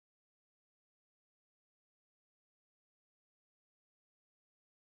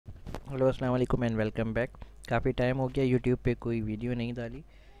Hello अस्सलाम वालेकुम and welcome back. काफ़ी टाइम हो गया यूट्यूब पे कोई वीडियो नहीं डाली,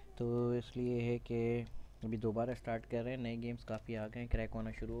 तो इसलिए है कि अभी दोबारा स्टार्ट कर रहे हैं। नए गेम्स काफ़ी आ गए, क्रैक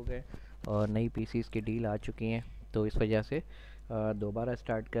होना शुरू हो गए और नई पीसीस की डील आ चुकी हैं, तो इस वजह से दोबारा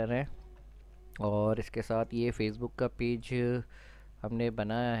स्टार्ट कर रहे हैं। और इसके साथ ये फेसबुक का पेज हमने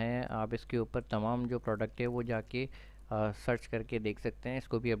बनाया है, आप इसके ऊपर तमाम जो प्रोडक्ट है वो जाके सर्च करके देख सकते हैं।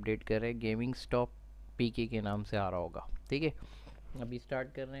 इसको भी अपडेट कर रहे हैं, गेमिंग स्टॉप पीके के नाम से आ रहा होगा। ठीक है, अभी स्टार्ट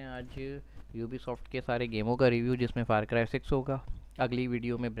कर रहे हैं आज यूबीसॉफ्ट के सारे गेमों का रिव्यू, जिसमें फार क्राई 6 होगा, अगली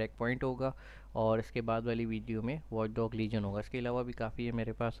वीडियो में ब्रेक पॉइंट होगा और इसके बाद वाली वीडियो में वॉच डॉग लीजन होगा। इसके अलावा भी काफ़ी है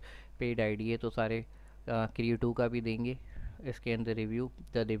मेरे पास पेड आईडी है, तो सारे क्रियो 2 का भी देंगे इसके अंदर रिव्यू,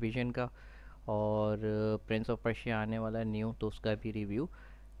 द डिवीजन का, और प्रिंस ऑफ पर्शिया आने वाला न्यू, तो उसका भी रिव्यू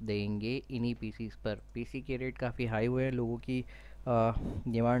देंगे इन्हीं पीसीस पर। पीसी के रेट काफ़ी हाई हुए हैं, लोगों की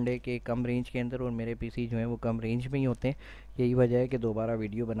डिमांड है कि कम रेंज के अंदर, और मेरे पीसी जो हैं वो कम रेंज में ही होते हैं। यही वजह है कि दोबारा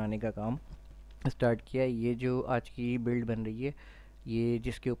वीडियो बनाने का काम स्टार्ट किया है। ये जो आज की बिल्ड बन रही है, ये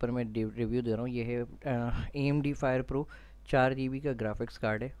जिसके ऊपर मैं रिव्यू दे रहा हूँ, ये है AMD फायर प्रो 4 GB का ग्राफिक्स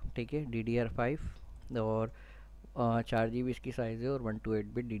कार्ड है। ठीक है, DDR5 और 4 GB इसकी साइज़ है और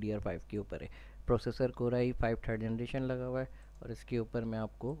 128 बिट DDR5 के ऊपर है। Processor core i5 third generation लगा हुआ है और इसके ऊपर मैं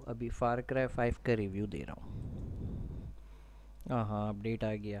आपको अभी फार क्राई 5 का रिव्यू दे रहा हूँ। हाँ, अपडेट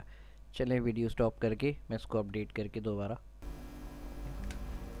आ गया। चलें वीडियो स्टॉप करके मैं इसको अपडेट करके दोबारा।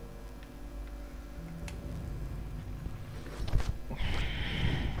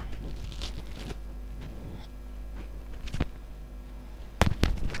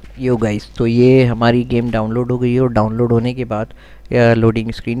 यो गाइस, तो ये हमारी गेम डाउनलोड हो गई है और डाउनलोड होने के बाद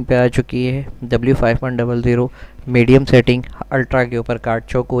लोडिंग स्क्रीन पे आ चुकी है। W5100 मीडियम सेटिंग, अल्ट्रा के ऊपर कार्ड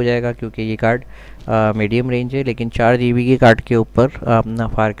चौक हो जाएगा क्योंकि ये कार्ड मीडियम रेंज है, लेकिन 4 GB के कार्ड के ऊपर अपना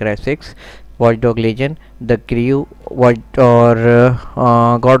फार cry 6, watch dog legend, the crew watch और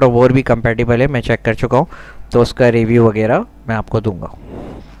गॉड ऑफ वॉर भी कंपेटिबल है, मैं चेक कर चुका हूँ, तो उसका रिव्यू वगैरह मैं आपको दूंगा।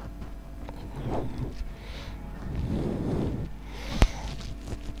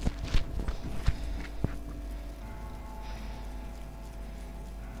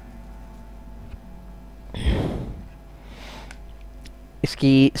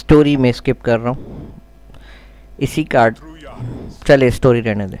 इसकी स्टोरी में स्किप कर रहा हूँ, इसी कार्ड, चले स्टोरी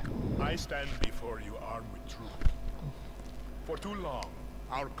रहने दे। I stand before you armed with truth. For too long,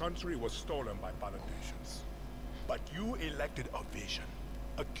 our country was stolen by politicians. But you elected a vision,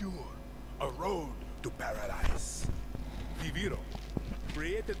 a cure, a road to paradise. Viviro,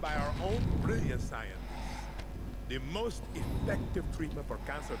 created by our own brilliant scientists. The most effective treatment for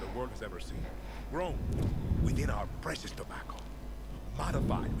cancer the world has ever seen. Grown within our precious tobacco.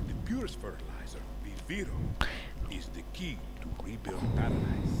 Modified with the purest fertilizer, Viviro is the key to rebuild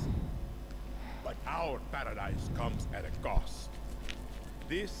paradise. But our paradise comes at a cost.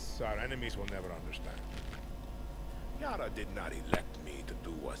 This our enemies will never understand. Yara did not elect me to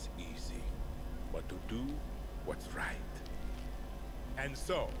do what's easy, but to do what's right. And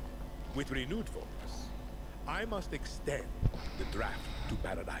so, with renewed focus, I must extend the draft to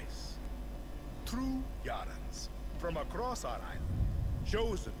paradise. True Yarans from across our island,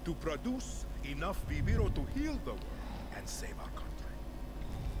 chosen to produce enough Viviro to heal the world and save our country.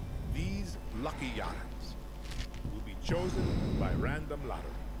 These lucky Yarans will be chosen by random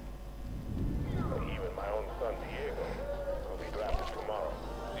lottery. Even my own son Diego will be drafted tomorrow.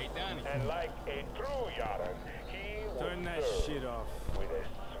 Hey, Danny. And like a true Yaran, he will Turn that serve shit off. with a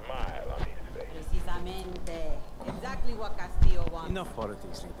smile on his face. Precisamente. Exactly what Castillo wants. Enough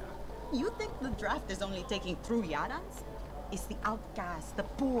politics, Rita. You think the draft is only taking through Yarans? It's the outcasts, the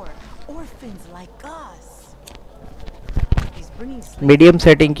poor, orphans like us. He's bringing slaves. Medium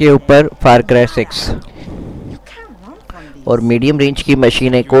setting के ऊपर फार cry 6 You can't run from these. और medium range की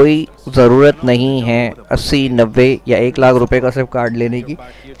मशीनें, कोई ज़रूरत नहीं है 80, 90 या 1 लाख रुपए का सिर्फ कार्ड लेने की।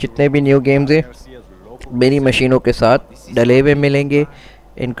 जितने भी न्यू गेम्स हैं मेरी मशीनों के साथ डले हुए मिलेंगे,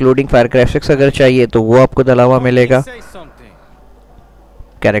 इंक्लूडिंग फायर क्राई 6 अगर चाहिए तो वो आपको डला हुआ मिलेगा। Say something.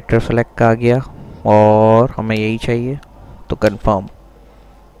 कैरेक्टर सेलेक्ट का आ गया और हमें यही चाहिए, तो कंफर्म।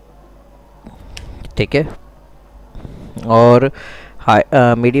 ठीक है, और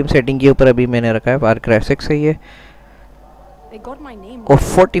मीडियम सेटिंग के ऊपर अभी मैंने रखा है फार क्राई 6 है ये, और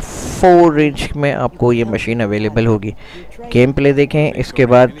 44 रेंज में आपको ये मशीन अवेलेबल होगी। गेम प्ले देखें, इसके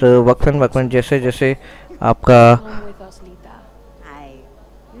बाद वक्फन वक्फन जैसे जैसे आपका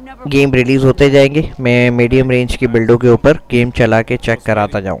गेम रिलीज़ होते जाएंगे, मैं मीडियम रेंज की बिल्डों के ऊपर गेम चला के चेक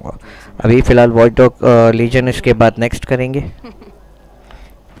कराता जाऊंगा। अभी फ़िलहाल वॉच डॉग लीजन इसके बाद नेक्स्ट करेंगे,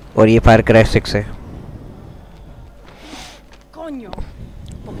 और ये फायर क्राई 6 है। Coño.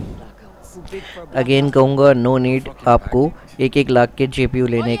 Fucking blackouts. Too big for a again blockbuster. कहूँगा नो नीड आपको 1-1 लाख के GPU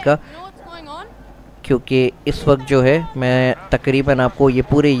लेने का, क्योंकि इस वक्त जो है मैं तकरीबन आपको ये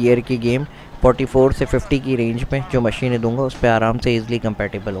पूरे ईयर की गेम 44 से 50 की रेंज में जो मशीनें दूंगा उस पर आराम से इजीली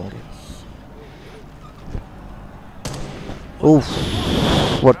कंपैटिबल होंगे। उफ,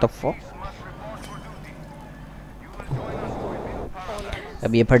 व्हाट द फक।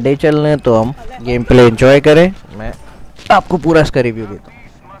 अब ये फड्डे चल रहे हैं तो हम गेम प्ले एंजॉय करें। मैं आपको पूरा इसका रिव्यू देता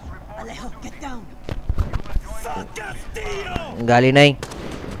Alejo, get down. हूँ। गाली नहीं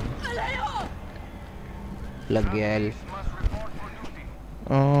लग गया एल।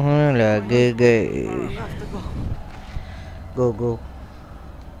 लग गए। Have to go. गो गो,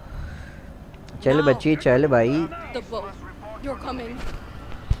 चल बच्ची चल भाई, The boat. You're coming.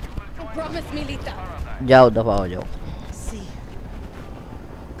 Promise me, Lita. जाओ दफा हो जाओ। See.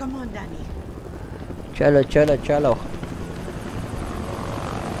 Come on, Danny. चलो चलो चलो।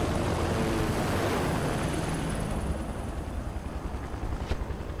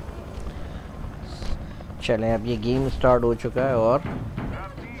 चलें, अब ये गेम स्टार्ट हो चुका है और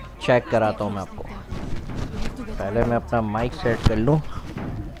चेक कराता हूँ मैं आपको। पहले मैं अपना माइक सेट कर लूँ।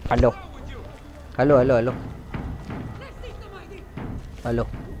 Hello hello hello hello hello.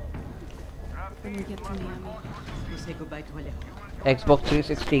 When we get to Miami. We say goodbye to Alejo. Xbox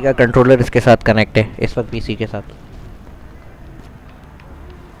 360 का कंट्रोलर इसके साथ कनेक्ट है इस वक्त पीसी के साथ।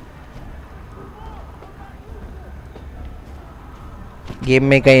 गेम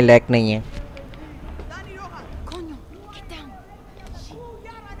में कहीं लैग नहीं है। Coño, get down.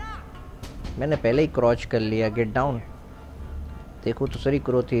 मैंने पहले ही क्रॉच कर लिया। गेट डाउन, देखो तो सही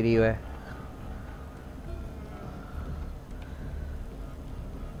क्रो थी है।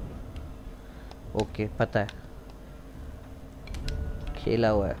 ओके पता है, खेला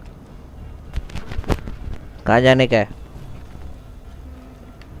हुआ है। कहाँ जाने का है?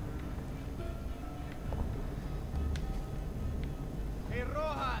 Hey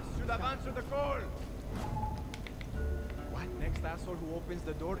Rojas, should have answered the call. What? Next asshole who opens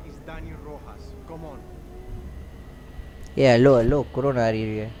the door is Danny Rojas. Come on. ये हेलो हेलो क्रो ना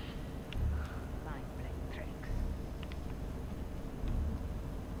रही है।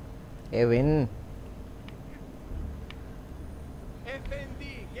 Evin FND,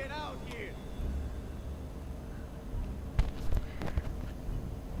 get out here.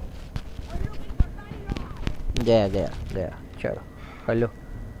 गया गया गया, चलो hello.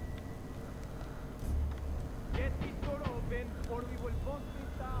 Get this door open or we will bust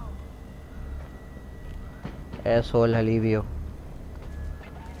this down. Asshole हलीवियो।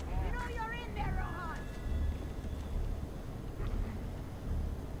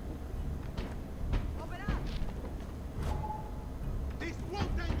 This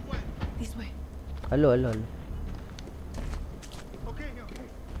won't end well. This way. Hello hello hello. Okay, okay.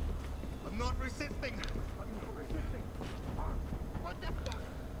 I'm not resisting. I'm not resisting. What the fuck?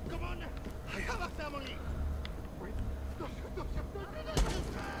 Come on. I have a family. Wait.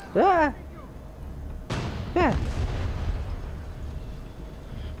 Ah! Ah!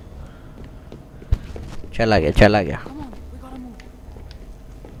 चला गया चला गया। Come on, we gotta move.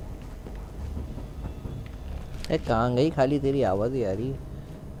 ए कहाँ गई? खाली तेरी आवाज़ ही आ रही है।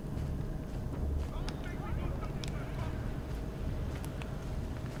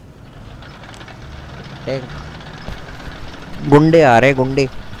 गुंडे आ रहे गुंडे।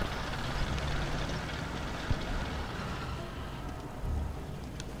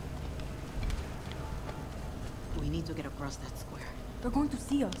 We need to get across that square. They're going to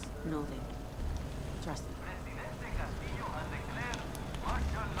see us. No, they won't. Trust me.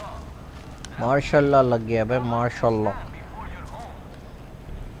 माशाल्लाह लग गया भाई, माशाल्लाह।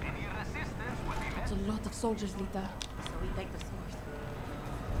 That's a lot of soldiers, Lita. So we take the swords.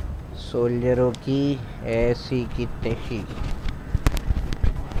 सोल्जरों की ऐसी की तैसी।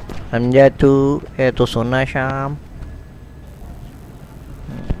 समझा तू? है तो सोना शाम।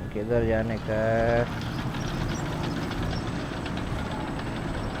 किधर जाने का?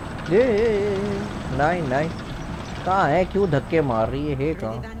 ये नहीं नहीं, कहाँ है? क्यों धक्के मार रही है? Ready,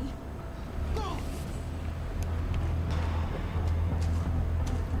 कहाँ? Danny?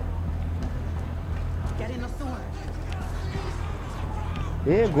 Get in the sword.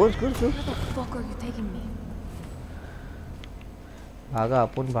 ए घुस घुस घुस। Where the fuck are you taking me? भागा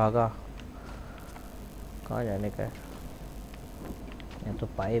अपन भागा। कहाँ जाने का है? ये तो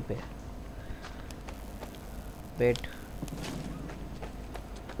पाइप है। वेट,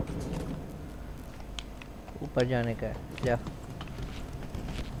 ऊपर जाने का है। जा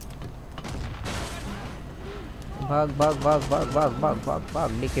भाग भाग भाग भाग भाग भाग भाग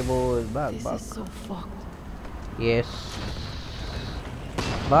भाग निके बोल भाग This भाग। is so fucked. यस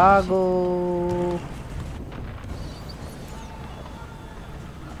भागो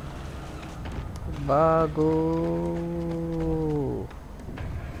भागो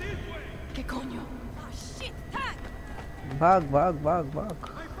 ¿Qué coño? Oh shit! Tag! भाग भाग भाग भाग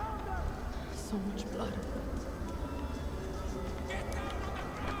So much blood.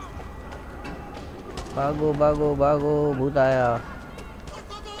 भागो भागो भागो भूत आया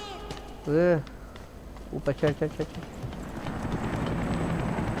ऊपर चल चल चल चल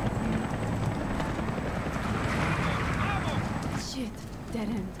Shit! Dead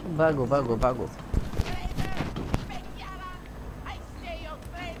end. भागो भागो भागो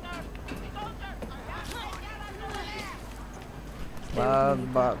भाग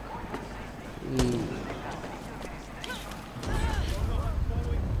भाग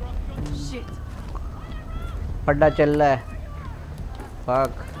Shit! पड्डा चल रहा है भाग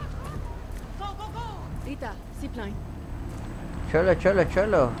Rita, zipline. चलो चलो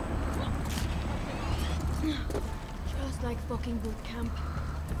चलो Just like fucking boot camp.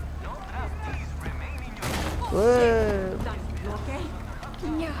 Danny, you okay?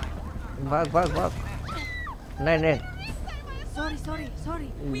 Yeah. भाग भाग भाग नहीं नहीं Sorry.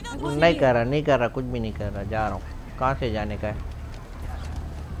 नहीं कर रहा कुछ भी नहीं कर रहा जा रहा हूँ कहाँ से जाने का है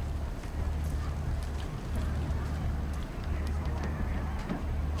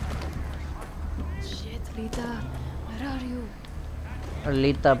Shit, Rita. Where are you?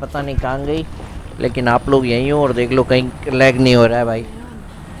 लीता पता नहीं कहाँ गई लेकिन आप लोग यहीं हो और देख लो कहीं लैग नहीं हो रहा है भाई Leon,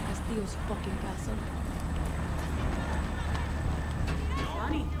 Castillo's fucking castle.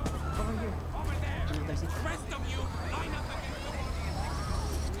 Danny, over here. There's it.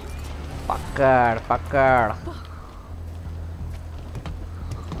 पकड़ पकड़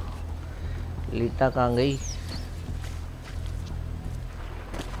लीता कहाँ गई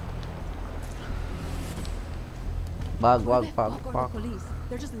भाग भाग Where the भाग fuck are भाग the police?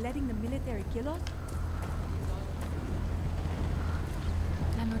 They're just letting the military kill us?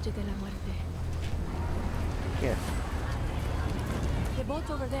 La noche de la muerte. क्या The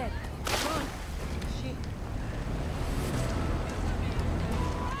boat's over there. Come on. Shit.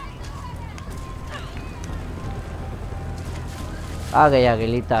 आ गई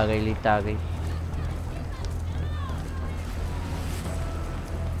लीता आ गई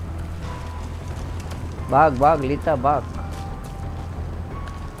भाग भाग लीता भाग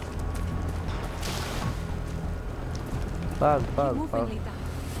भाग Keep भाग moving, भाग Lita.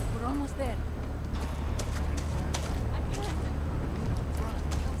 We're almost there.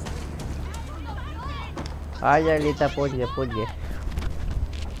 आ जा लीता पहुंच गए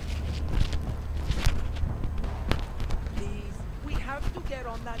Please, we have to get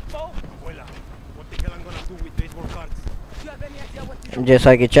on that boat. Abuela, what the hell I'm gonna do with baseball cards? Do you have any idea what this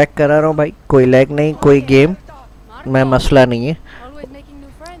जैसा कि check करा रहा हूँ भाई कोई लैग नहीं कोई गेम में मसला नहीं है Always making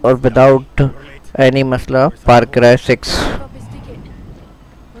new friends. और विदाउट एनी मसला पार कराए 6 Give up his ticket.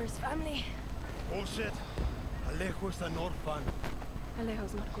 Where's family? bullshit? Alejo is an orphan.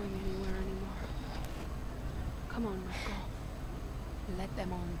 Alejo's not going anywhere anymore. Come on, Marco. Let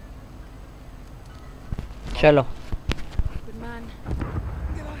them on. चलो Good man.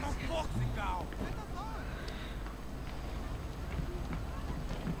 Get on my boxing cow.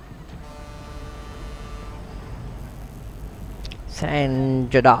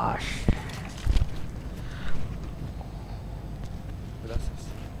 सैनजदाश Gracias.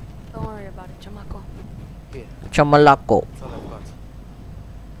 Don't worry about it, chamaco. Here, चमलाको that's all I've got.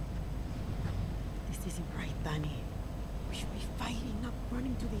 This isn't right, Danny. We should be fighting, not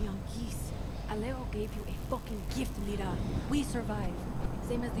running to the Yankees. Alejo gave you a fucking gift, Lira. We survived.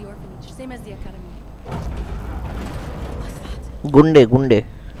 Same as the orphanage, same as the academy. What's that? गुंडे गुंडे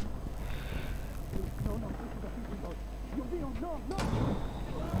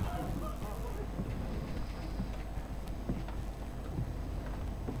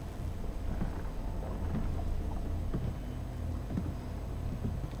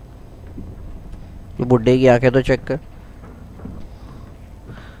बुड्ढे की आंखें तो check कर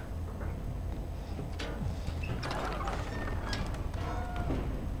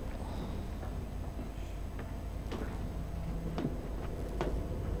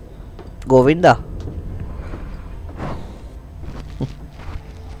Govinda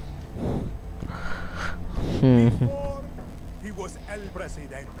Before he was El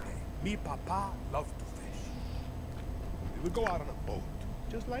Presidente, mi papa loved to fish. We would go out on a boat,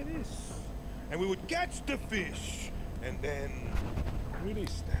 just like this. And we would catch the fish, and then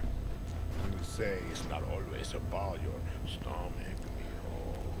release them. We would say it's not always about your stomach,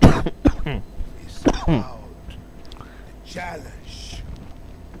 mijo. It's about the challenge.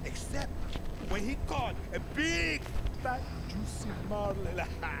 Except when he caught a big that juicy marlin.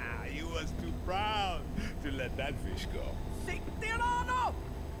 You was too proud to let that fish go. Sic tirano!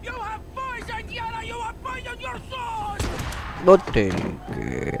 You have poisoned Yara! You have poisoned your soul! Not really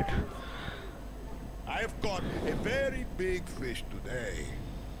good. I've caught a very big fish today.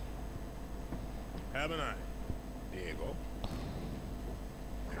 Haven't I, Diego?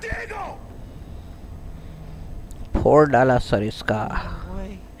 Diego! फोड़ डाला sir इसका.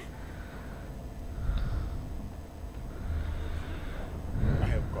 Boy. I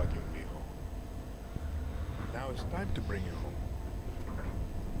have got you, mijo. Now it's time to bring you home.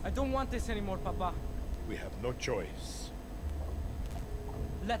 I don't want this anymore, Papa. We have no choice.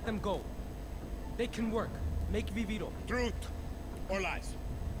 Let them go. They can work. Make Viviro. Truth or lies?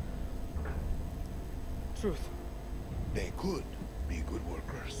 Truth. They could be good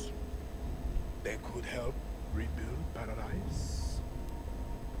workers. They could help rebuild paradise.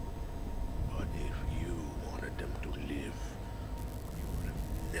 But if you wanted them to live, you would have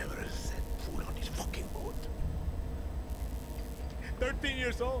never set foot on this fucking boat. 13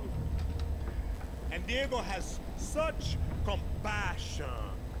 years old. And Diego has such compassion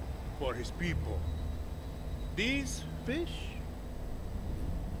for his people. These fish,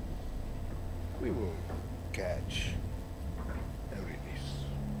 we will catch and release.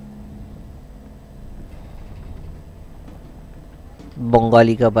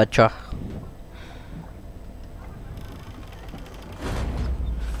 Bengali का बच्चा.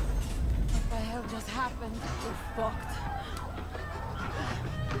 What the hell just happened? We're fucked.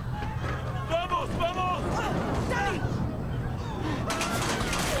 Vamos, vamos!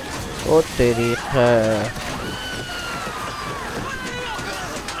 ओ तेरी खैर.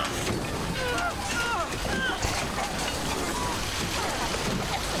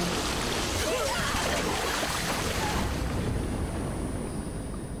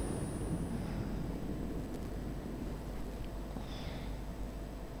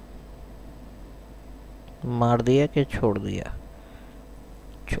 मार दिया कि छोड़ दिया?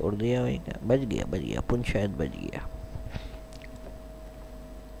 छोड़ दिया वही क्या? बच गया पुन शायद बच गया.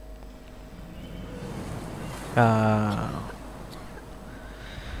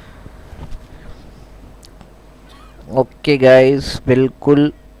 ओके गाइस,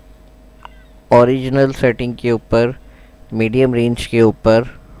 बिल्कुल ओरिजिनल सेटिंग के ऊपर, मीडियम रेंज के ऊपर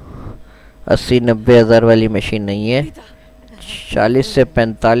 80-90 हज़ार वाली मशीन नहीं है, 40 से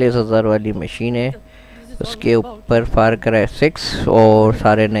 45 हज़ार वाली मशीन है. उसके ऊपर फार क्राई 6 और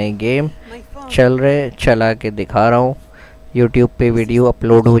सारे नए गेम चल रहे, चला के दिखा रहा हूँ. यूट्यूब पे वीडियो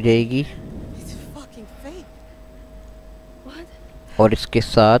अपलोड हो जाएगी. और इसके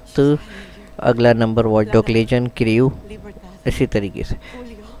साथ अगला number watch dog legend crew. इसी तरीके से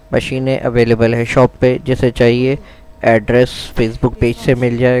मशीनें अवेलेबल है शॉप पे. जैसे चाहिए एड्रेस फेसबुक पेज से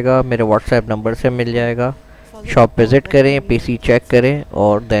मिल जाएगा, मेरे व्हाट्सएप नंबर से मिल जाएगा. शॉप विज़िट करें, पीसी चेक करें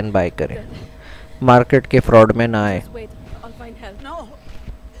और देन बाय करें. मार्केट के फ्रॉड में ना आए. Just wait. I'll find help. No!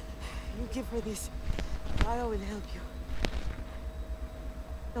 You give her this. I will help you.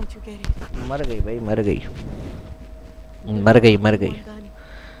 Don't you get it? मर गई भाई, मर गई. मर गई.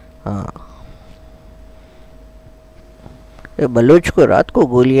 हाँ, ये बलूच को रात को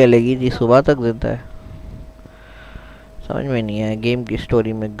गोलियां लगी थी, सुबह तक जिंदा है. समझ में नहीं आया, गेम की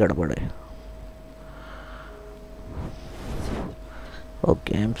स्टोरी में गड़बड़ है.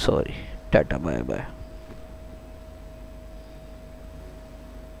 Okay, I am sorry. Tata bye bye.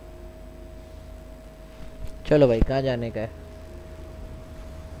 चलो भाई, कहाँ जाने का है?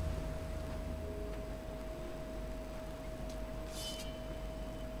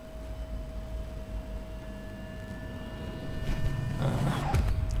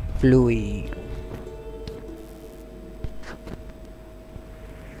 Bluey.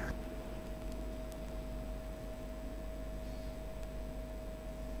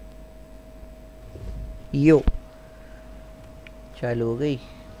 यो चालू हो गई.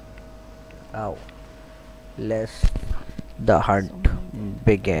 आओ, let's the Hunt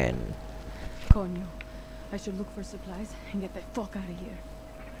begin. Coño. I should look for supplies and get the fuck out of here.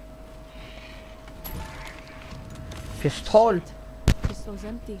 पिस्तौल, Pistol's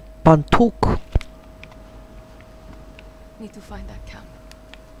empty. बंदूक. Need to find that camp.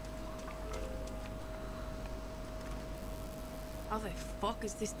 How the fuck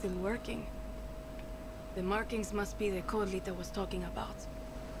is this still working? The markings must be the code Lita was talking about.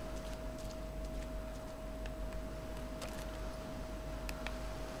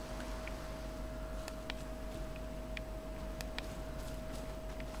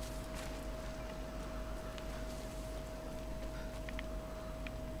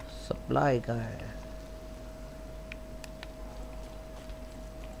 Supply का है.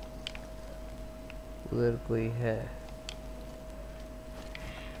 उधर कोई है.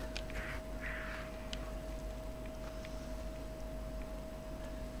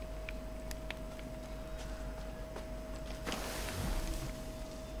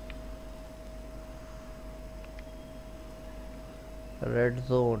 Red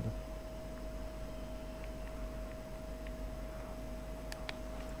zone.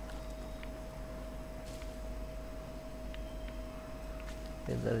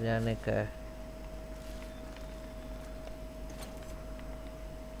 इधर जाने का है।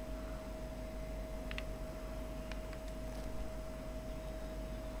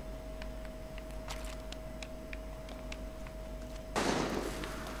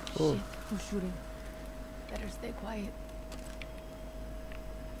 Oh. Shit, who's shooting? Better stay quiet.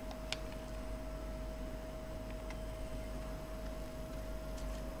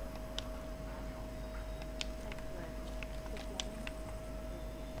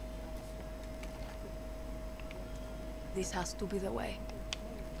 This has to be the way.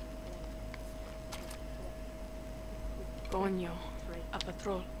 Coño, a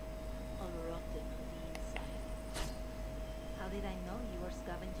patrol. All rotten on the inside. How did I know you were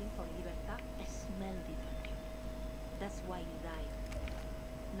scavenging for Libertad? I smelled it on you. That's why you died.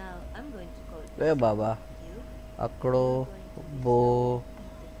 Now I'm going to call A Baba you. अकड़ो बो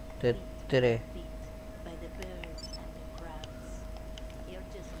तेरे By the birds and the crabs. You're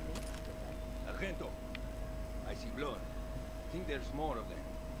just meat to them. Argento, I see blood. Think there's more of them.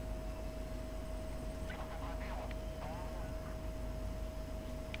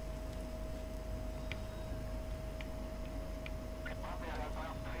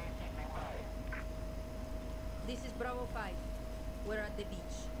 This is Bravo 5. We're at the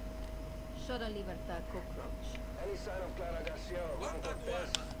beach. Shot a Libertad cockroach. Any sign of Clara Garcia or Juan Cortez?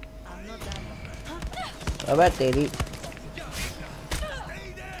 I'm not that one. अबे तेरी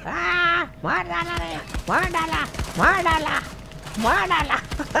मार डाला रे मार डाला मार डाला मार डाला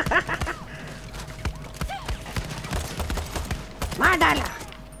मार डाला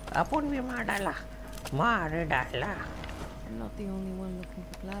अपन भी मार डाला मार डाला। I'm not the only one looking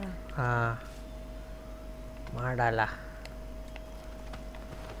for Clara. हाँ मार डाला।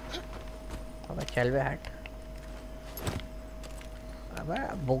 अबे चल बे हट। अबे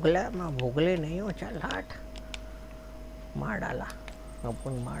भुगले मैं भुगले नहीं हूँ चल हट। मार डाला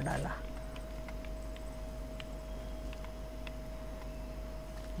अपन मार डाला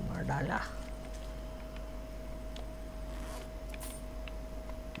मार डाला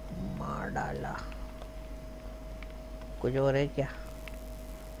मार डाला। कुछ और है क्या?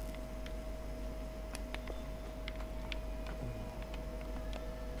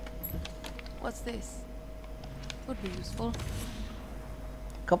 What's this? Could be useful.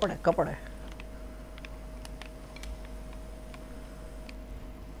 कपड़े कपड़े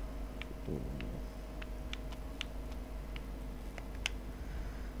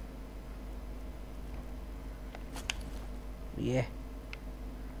ये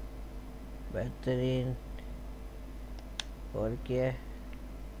बेहतरीन। और क्या है?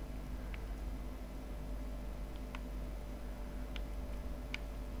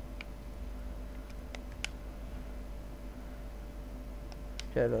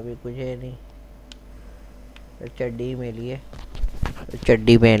 चलो अभी कुछ है नहीं। चड्डी में लिए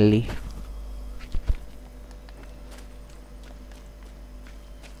चड्डी पहन ली।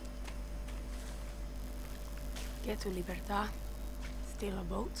 Get to Libertad. Steal a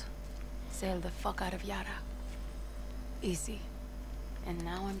boat. Sail the fuck out of Yara. Easy. And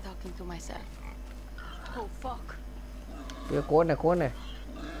now I'm talking to myself. Oh fuck. ये कौन है कौन है?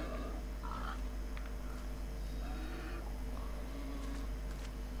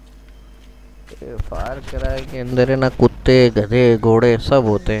 फायर कराए के अंदर है ना कुत्ते गधे घोड़े सब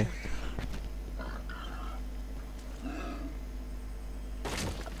होते हैं।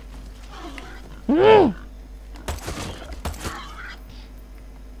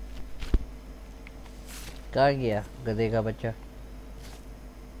 कहाँ गया गधे का बच्चा?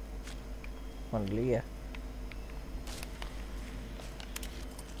 मान लिया।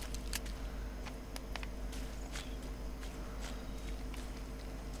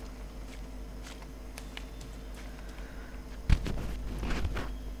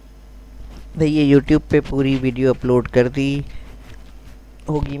 ये YouTube पे पूरी वीडियो अपलोड कर दी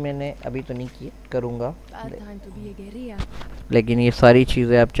होगी मैंने, अभी तो नहीं की, करूँगा। Bad time to be a guerrilla. लेकिन ये सारी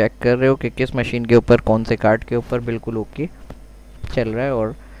चीज़ें आप चेक कर रहे हो कि किस मशीन के ऊपर कौन से कार्ड के ऊपर बिल्कुल ओके चल रहा है।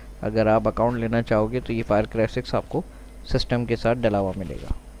 और अगर आप अकाउंट लेना चाहोगे तो ये फायर क्राइसिस आपको सिस्टम के साथ डला हुआ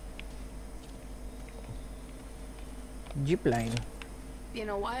मिलेगा। Zip line Been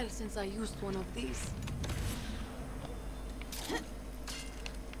a while since I used one of these.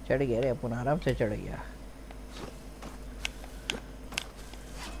 चढ़ गया रे अपन, आराम से चढ़ गया।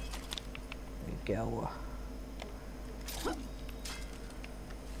 ये क्या हुआ?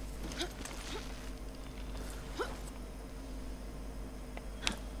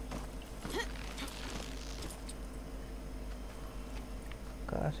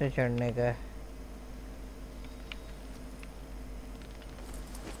 कहाँ से चढ़ने का है?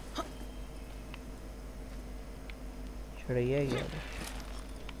 चढ़िए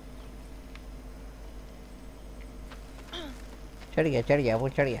गया वो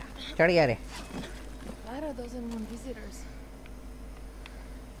चढ़ गया रे। Lara doesn't want visitors.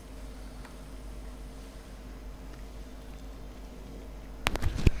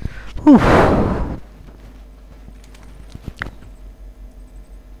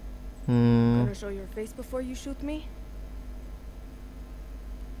 Gonna show your face before you shoot me?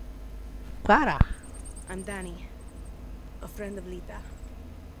 Clara. I'm Danny, a friend of Lita.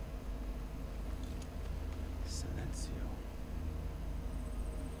 Silencio.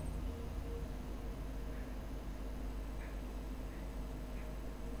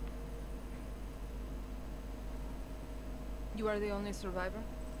 You are the only survivor?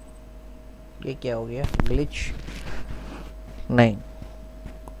 ये क्या हो गया? ग्लिच? नहीं,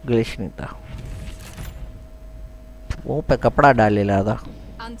 ग्लिच नहीं था। वो पे कपड़ा डाले ला था।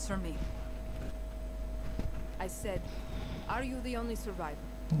 Answer me. I said, are you the only survivor?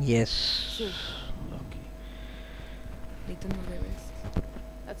 Yes. Sí. Lucky. Lita no regrets.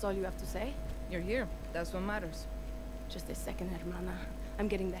 That's all you have to say? You're here. That's what matters. Just a second, hermana. I'm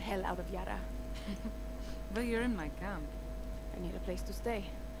getting the hell out of Yara. But you're in my camp. I need a place to stay.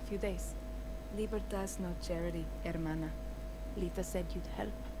 A few days. Libertas no charity, hermana. Lita said you'd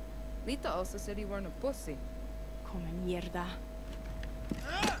help. Lita also said you weren't a pussy. Come mierda.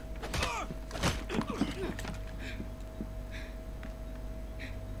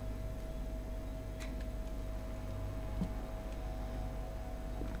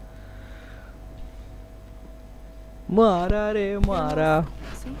 मारा रे मारा।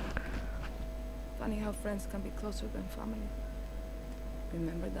 See? Funny how friends can be closer than family.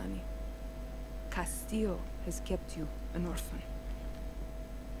 Remember, Danny? Castillo has kept you an orphan.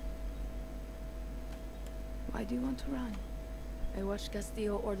 Why do you want to run? I watched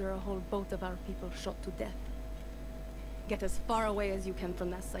Castillo order a whole boat of our people shot to death. Get as far away as you can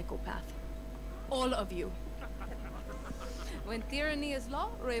from that psychopath. All of you. When tyranny is law,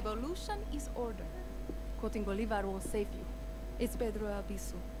 revolution is order. Quoting Bolivar will save you. It's Pedro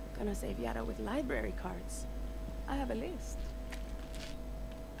Albizu. Gonna save Yara with library cards. I have a list.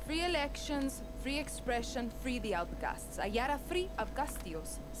 Free elections, free expression, free the outcasts. A Yara free of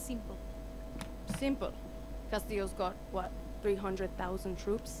Castillos. Simple. Simple. Castillo's got, what, 300,000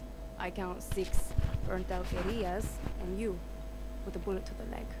 troops? I count 6 burnt-out guerrillas, and you, with a bullet to the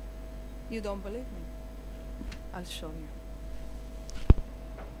leg. You don't believe me? I'll show you.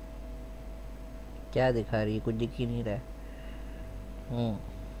 क्या दिखा रही है? कुछ दिख ही नहीं रहा है।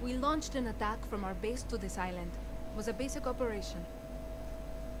 We launched an attack from our base to this island. It was a basic operation.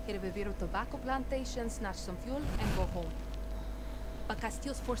 Hit a Viviro tobacco plantation, snatch some fuel, and go home. But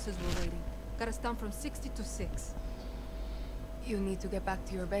Castillo's forces were waiting. Got us down from 60 to 6. You need to get back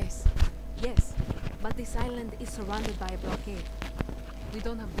to your base. Yes, but this island is surrounded by a blockade. We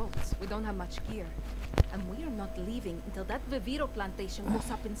don't have boats, we don't have much gear. And we are not leaving until that Viviro plantation goes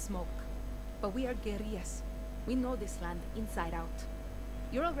up in smoke. But we are guerrillas. We know this land inside out.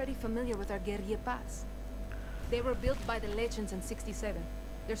 You're already familiar with our guerrilla paths. They were built by the legends in 67.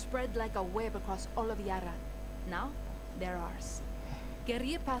 They're spread like a web across all of Yara. Now, they're ours.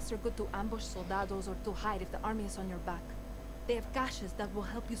 Guerrilla paths are good to ambush soldados or to hide if the army is on your back. They have caches that will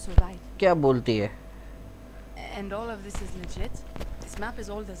help you survive. क्या बोलती है? And all of this is legit? This map is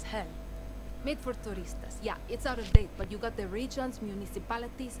old as hell. Made for turistas. Yeah, it's out of date, but you got the regions,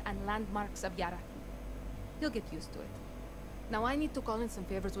 municipalities, and landmarks of Yara. You'll get used to it. Now I need to call in some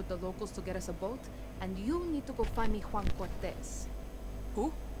favors with the locals to get us a boat, and you need to go find me Juan Cortez.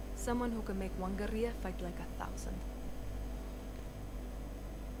 Who? Someone who can make one guerrilla fight like 1,000.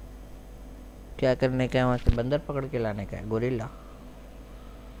 क्या करने का है वहाँ से? बंदर पकड़ के लाने का है? Gorilla?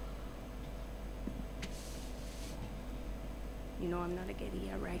 You know I'm not a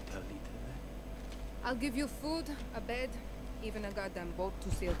guerrilla, right? I'll give you food, a bed, even a goddamn boat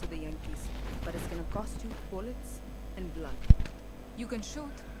to sail to the Yankees. But it's gonna cost you bullets and blood. You can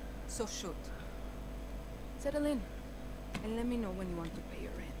shoot, so shoot. Settle in, and let me know when you want to pay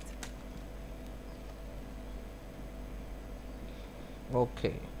your rent.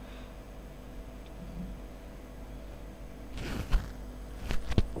 Okay.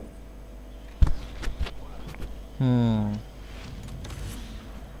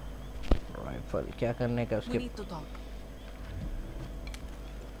 Rifle क्या करने का We उसके? need to talk.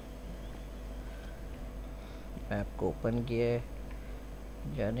 Map को open किया है।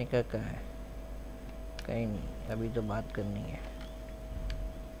 जाने का कहाँ है? कहीं नहीं, अभी तो बात करनी है।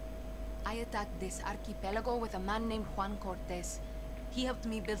 I attacked this archipelago with a man named Juan Cortez. He helped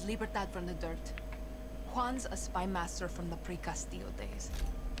me build Libertad from the dirt. Juan's a spy master from the pre-Castillo days.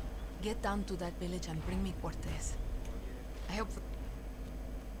 Get down to that village and bring me Cortez. I hope...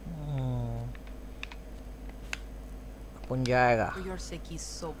 अपन जाएगा. For your sake, he's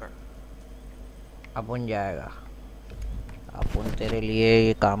sober. अपन जाएगा. अपन तेरे लिए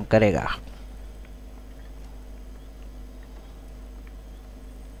ये काम करेगा.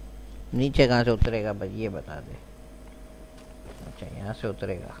 नीचे कहाँ से उतरेगा बस ये बता दे. अच्छा यहाँ से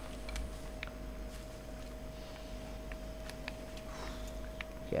उतरेगा.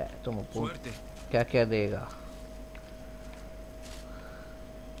 क्या तुम क्या क्या देगा.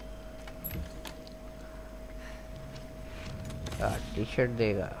 टी शर्ट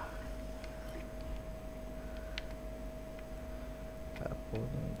देगा.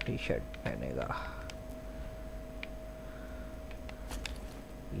 टी शर्ट पहनेगा.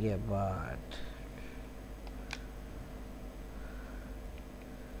 ये बात.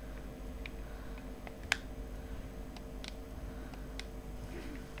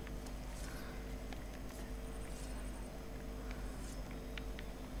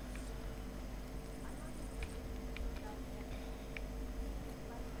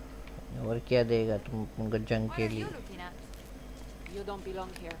 और क्या देगा तुम उनको जंग के लिए. You don't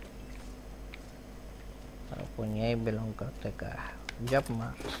belong here. अपन यही बिलोंग करते का. जब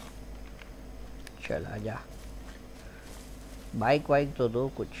मार चल आजा. बाइक वाइक तो दो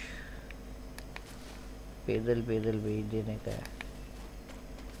कुछ. पैदल पैदल भेज देने का है.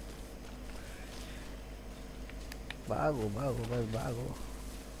 भागो भागो बस भागो.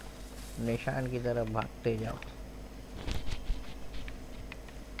 निशान की तरफ भागते जाओ.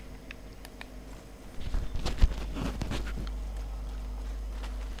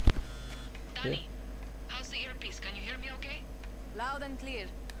 Danny, how's the earpiece? Can you hear me okay? Loud and clear.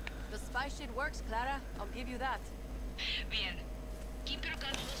 The spy shit works, Clara. I'll give you that. Bien. Keep your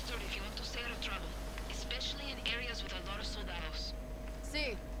gun holstered if you want to stay out of trouble, especially in areas with a lot of soldados.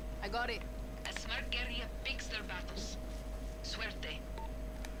 See, I got it. A smart guerrilla picks their battles. Suerte.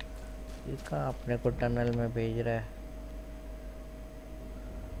 ये कहाँ अपने को tunnel में भेज रहा है.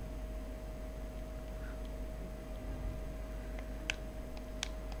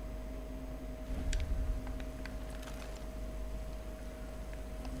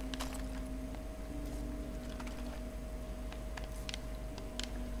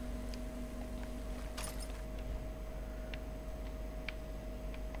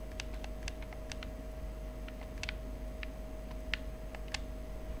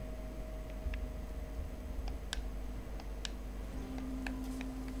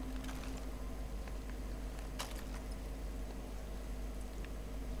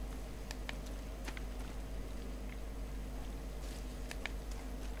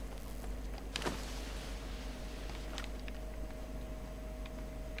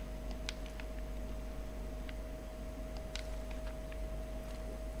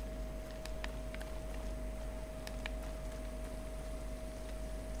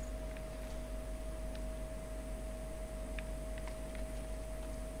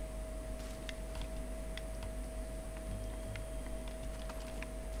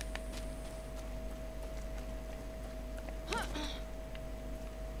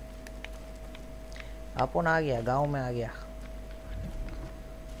 अपन आ गया. गांव में आ गया.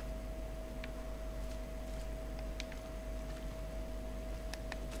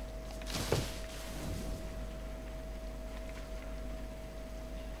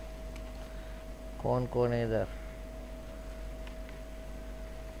 कौन कौन है इधर.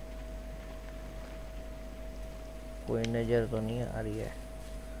 कोई नजर तो नहीं आ रही है.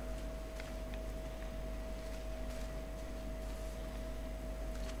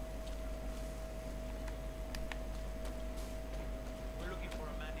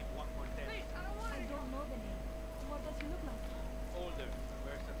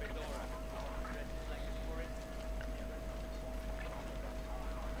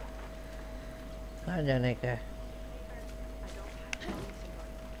 कहाँ जाने का है.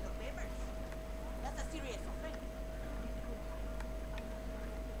 Your papers. That's a serious offense.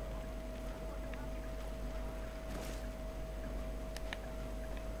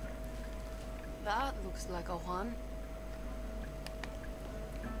 That looks like a Juan.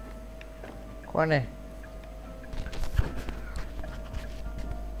 कौन है.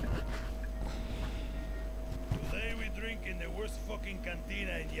 Today we drink in the worst fucking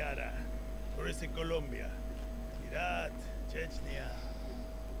cantina in Yara. Or is it Colombia? Iraq, Chechnya.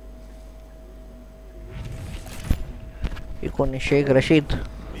 ये कौन है. Sheikh Rashid.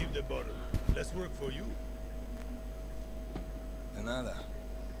 Leave the bottle. Let's work for you. De nada.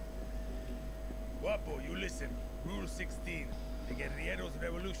 Guapo, you listen. Rule 16. The guerrilleros'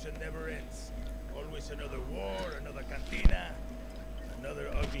 revolution never ends. Always another war, another cantina, another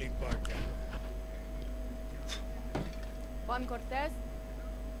ugly barca. Juan Cortez?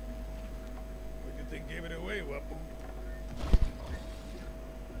 What do you think gave it away, Wapo?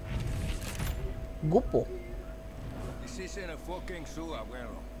 Gupo. This isn't a fucking zoo,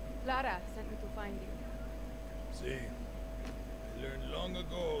 abuelo. Clara sent me to find you. See, I learned long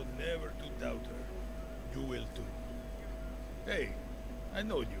ago never to doubt her. You will too. Hey, I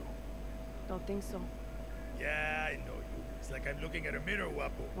know you. Don't think so. Yeah, I know you. It's like I'm looking at a mirror,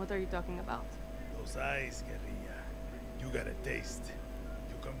 Wapo. What are you talking about? Those eyes, guerrilla. You got a taste.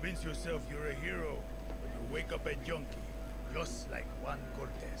 You convince yourself you're a hero, but you wake up a junkie, just like Juan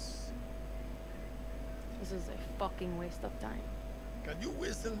Cortez. This is a fucking waste of time. Can you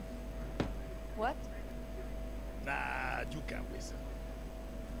whistle? What? Nah, you can't whistle.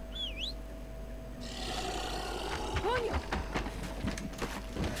 Coño!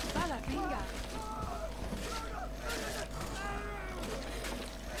 Bala, venga!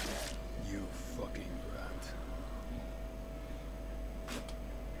 You fucking rat.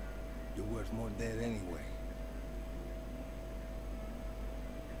 You're worth more dead anyway.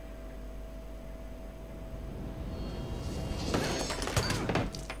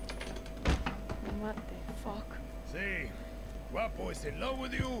 What the fuck? See, Guapo is in love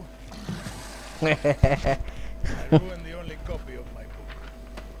with you. I ruined the only copy of my book.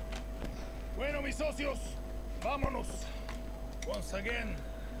 Bueno, mis socios, vámonos. Once again,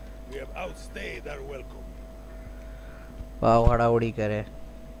 we have outstayed our welcome. वाह हड़ाउड़ी करे.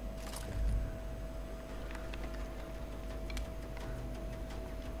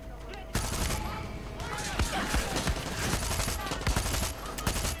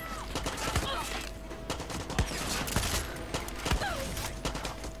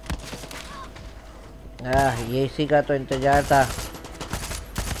 ये इसी का तो इंतजार था.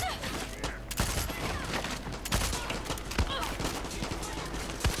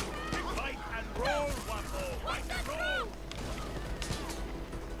 Fight and roll, Guapo. Fight and roll.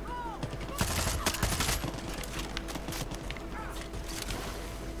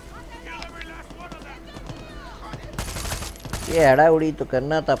 Kill every last one of them. ये हड़ाउड़ी तो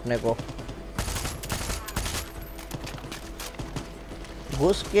करना था अपने को.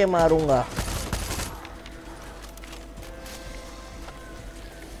 घुस के मारूंगा.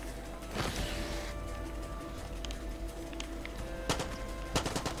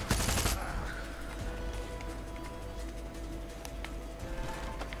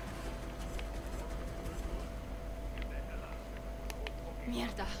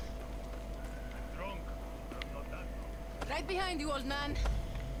 Mierda. Drunk. I'm not that drunk. Right behind you, old man.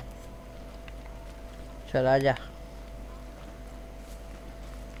 चला जा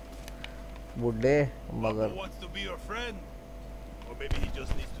बुड्ढे. मगर Guapo wants to be your friend. Or maybe he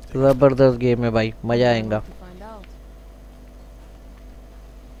just needs to take जबरदस्त गेम है भाई. मजा आएगा. To find out.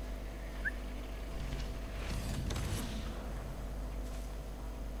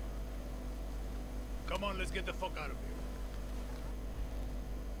 Come on, let's get the fuck out of here.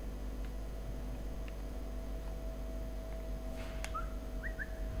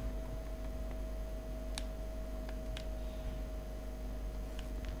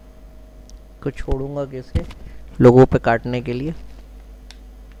 कुछ छोड़ूंगा कैसे लोगों पे काटने के लिए.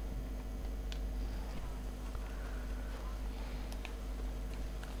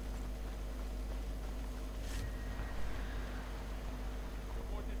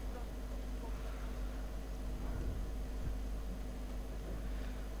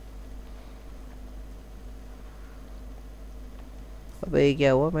 अबे ये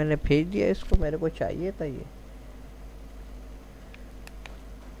क्या हुआ. मैंने भेज दिया इसको. मेरे को चाहिए था ये.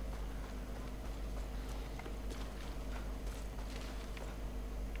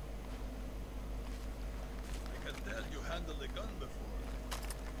 I can tell you handled a gun before.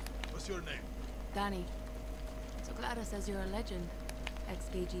 What's your name? Danny. So Clara says you're a legend.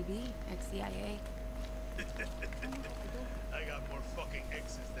 Ex-KGB, ex-CIA. I got more fucking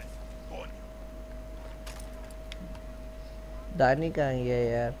exes than coño. दानी कहाँ गया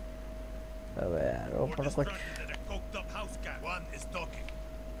यार. अबे यार वो More पर कुछ. distracted than a coked up house cat. One is talking.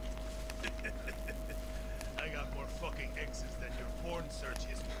 I got more fucking exes than your porn search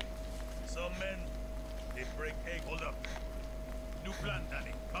history. Some men, they break egg. Hold up. New plan,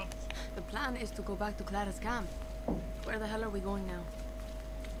 Danny. Vamos. The plan is to go back to Clara's camp. Where the hell are we going now?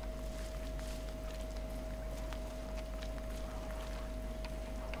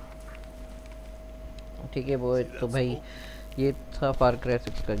 ठीक है वो तो भाई ये था फार cry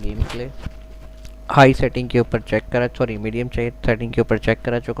 6 का game play. High setting के ऊपर चेक करा. सॉरी मीडियम सेटिंग के ऊपर चेक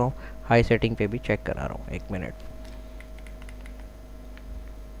करा चुका हूँ. हाई सेटिंग पे भी चेक करा रहा हूँ. 1 मिनट.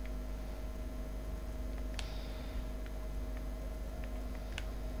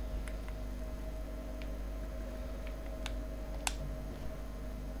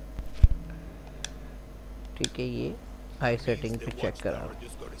 क्योंकि ये हाई सेटिंग पे चेक करा,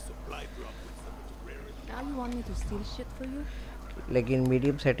 Now you want me to steal shit for you? लेकिन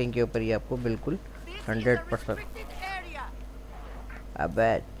मीडियम सेटिंग के ऊपर ये आपको बिल्कुल 100%। अबे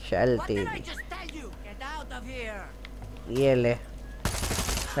चल तेरी, ये ले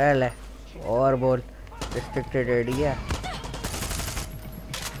ले और बोल, restricted area.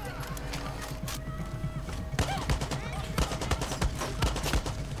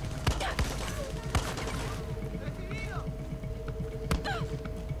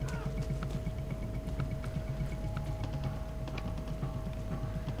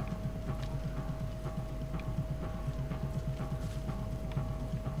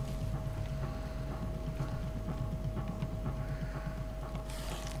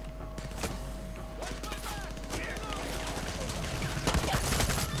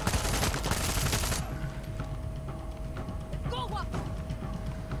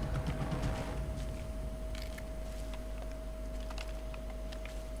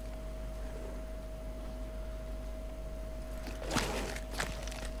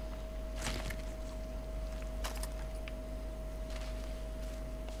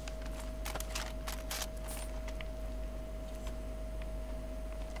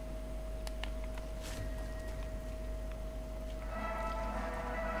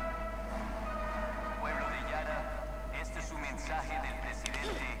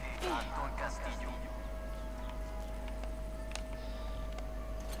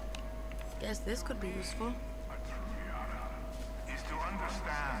 Guess this could be useful. Is to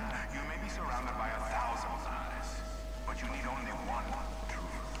understand you may be surrounded by 1,000 lies, but you need only one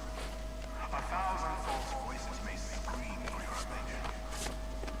truth. 1,000 false voices may scream for your attention,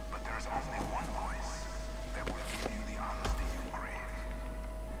 but there is only one voice that will give you the honesty you crave.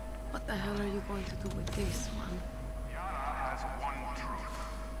 What the hell are you going to do with this one? Yara has one truth,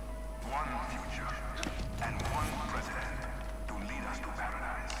 one future, and one president to lead us to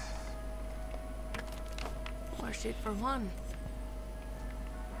paradise. More shit for one.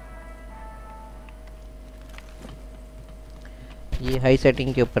 ये high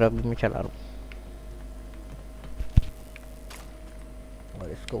setting के ऊपर अभी मैं चला रहा हूँ,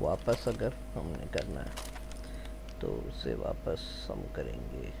 और इसको वापस अगर हमने करना है तो उसे वापस हम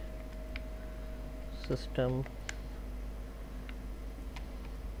करेंगे सिस्टम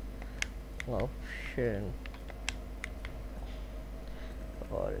ऑप्शन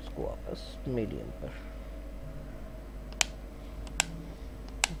और इसको वापस मीडियम पर।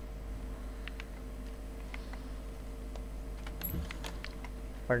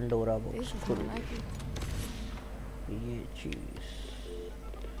 पंडोरा बॉक्स खुल गई, ये चीज।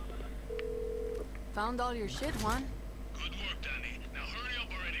 Found all your shit, Juan. Good work, Danny. Now hurry up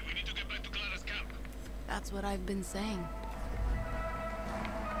already. We need to get back to Clara's camp. That's what I've been saying.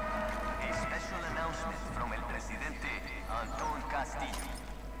 A special announcement from El Presidente Anton Castillo.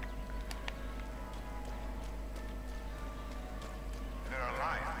 There are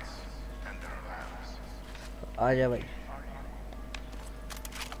lions and there are lambs. आजा भाई।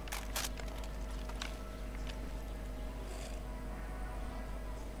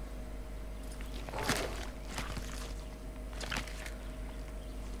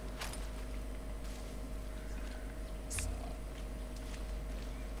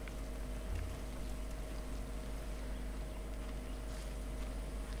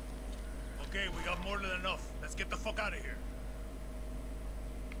 Okay, we got more than enough. Let's get the fuck out of here.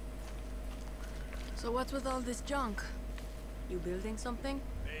 So what's with all this junk? You building something?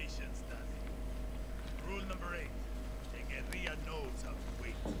 Patience, Danny. Rule number 8. A guerrilla knows how to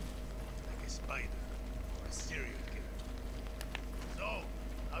wait. Like a spider or a serial killer. So,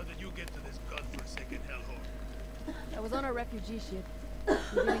 how did you get to this godforsaken hellhole? I was on a refugee ship.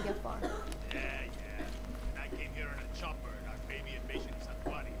 We didn't get far. Yeah. I came here in a chopper in our baby invasion of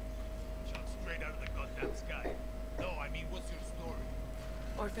Santuari. Shot straight out of the goddamn sky. No, I mean, what's your story?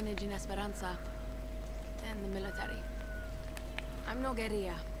 Orphanage in Esperanza. Then the military. I'm no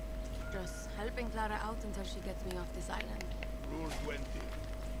guerrilla. Just helping Clara out until she gets me off this island. Rule 20.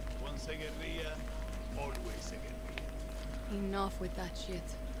 Once a guerrilla, always a guerrilla. Enough with that shit.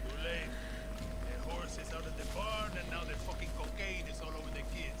 Too late. The horse is out of the barn, and now the fucking cocaine is all over the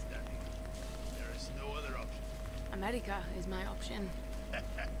kids, Daddy. There is no other option. America is my option.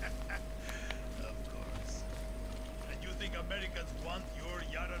 Of course. And you think Americans want your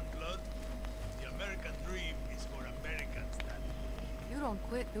Yaran blood? The American dream is for Americans, Daddy. You don't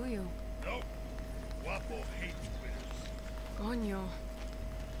quit, do you? Nope. Guapo hates quitters. Coño.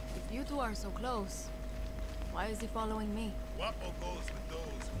 If you two are so close, why is he following me? Guapo goes with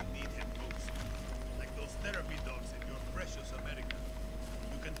those who need him most. Like those therapy dogs in your precious America.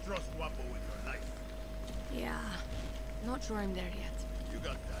 You can trust Guapo with your life. Yeah, not sure I'm there yet. You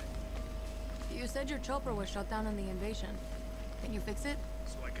got time. You said your chopper was shut down in the invasion. Can you fix it?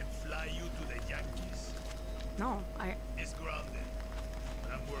 So I can fly you to the Yankees. No, It's grounded,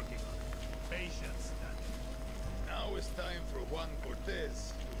 but I'm working on it. Patience, Danny. Now it's time for Juan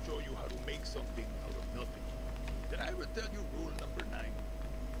Cortez to show you how to make something out of nothing. Did I ever tell you rule number 9?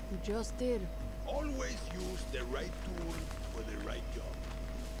 You just did. Always use the right tool for the right job.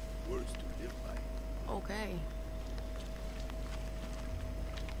 Words to live by. Okay.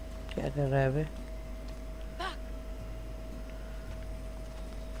 क्या कर रहा है बे?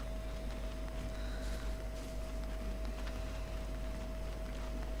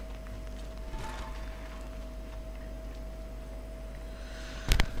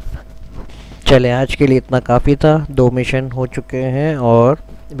 चले आज के लिए इतना काफ़ी था। 2 मिशन हो चुके हैं और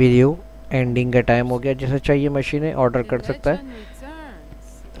वीडियो एंडिंग का टाइम हो गया। जैसे चाहिए मशीनें ऑर्डर कर सकता है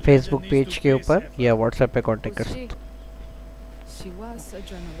फेसबुक पेज के ऊपर या व्हाट्सएप पे कांटेक्ट कर सकते। She was a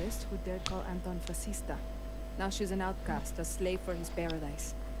journalist who dared call Anton fascista. Now she's an outcast, a slave for his paradise.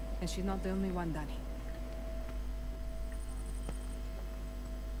 And she's not the only one, Danny.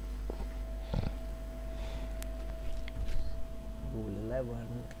 Rule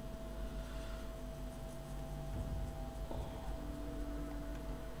 11.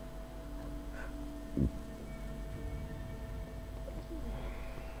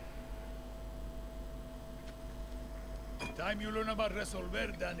 Time you learn about resolver,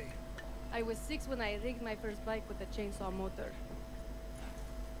 Danny. I was 6 when I rigged my first bike with a chainsaw motor.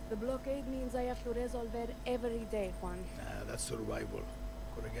 The blockade means I have to resolver every day, Juan. Nah, that's survival.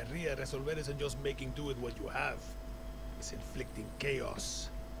 For a guerrilla, resolver isn't just making do with what you have. It's inflicting chaos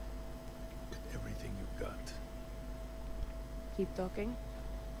with everything you've got. Keep talking.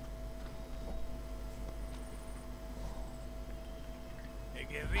 A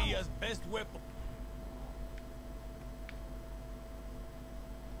guerrilla's best weapon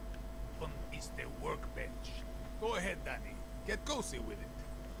is the workbench. Go ahead, Danny. Get cozy with it.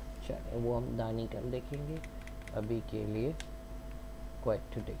 चले वो हम दानी कल देखेंगे। अभी के लिए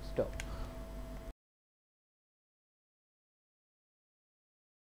quite to take stop.